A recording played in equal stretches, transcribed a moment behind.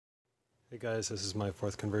Hey guys, this is my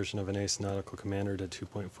fourth conversion of an ACE Nautical Commander to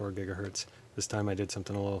 2.4 gigahertz. This time I did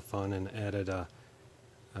something a little fun and added a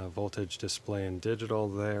voltage display in digital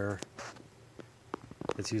there.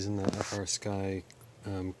 It's using the FrSky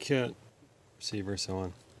kit, receiver, so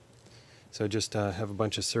on. So just have a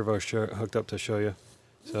bunch of servos hooked up to show you.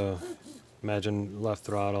 So imagine left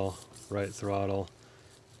throttle, right throttle,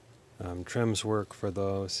 trims work for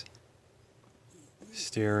those,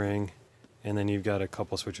 steering, and then you've got a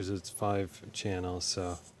couple switches. It's 5 channels,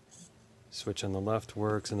 so switch on the left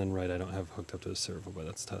works, and then right I don't have hooked up to the servo, but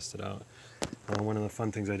let's test it out. One of the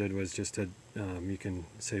fun things I did was just to, you can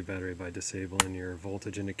save battery by disabling your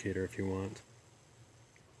voltage indicator if you want,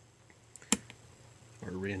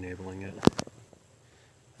 or re-enabling it.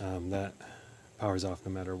 That powers off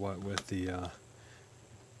no matter what with the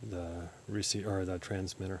receiver or the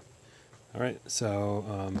transmitter. Alright,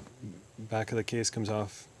 so back of the case comes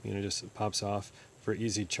off, just pops off for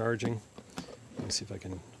easy charging. Let me see if I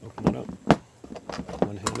can open it up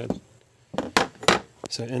one-handed.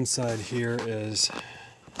 So inside here is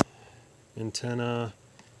antenna,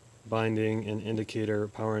 binding, and indicator,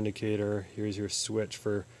 power indicator. Here's your switch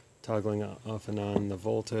for toggling off and on the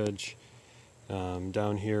voltage.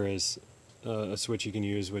 Down here is a switch you can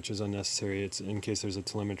use, which is unnecessary. It's in case there's a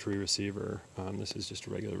telemetry receiver. This is just a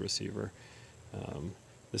regular receiver.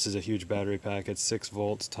 This is a huge battery pack. It's 6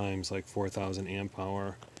 volts times like 4,000 amp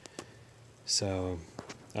hour. So,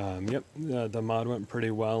 yep, the mod went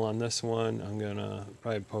pretty well on this one. I'm gonna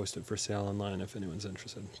probably post it for sale online if anyone's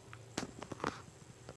interested.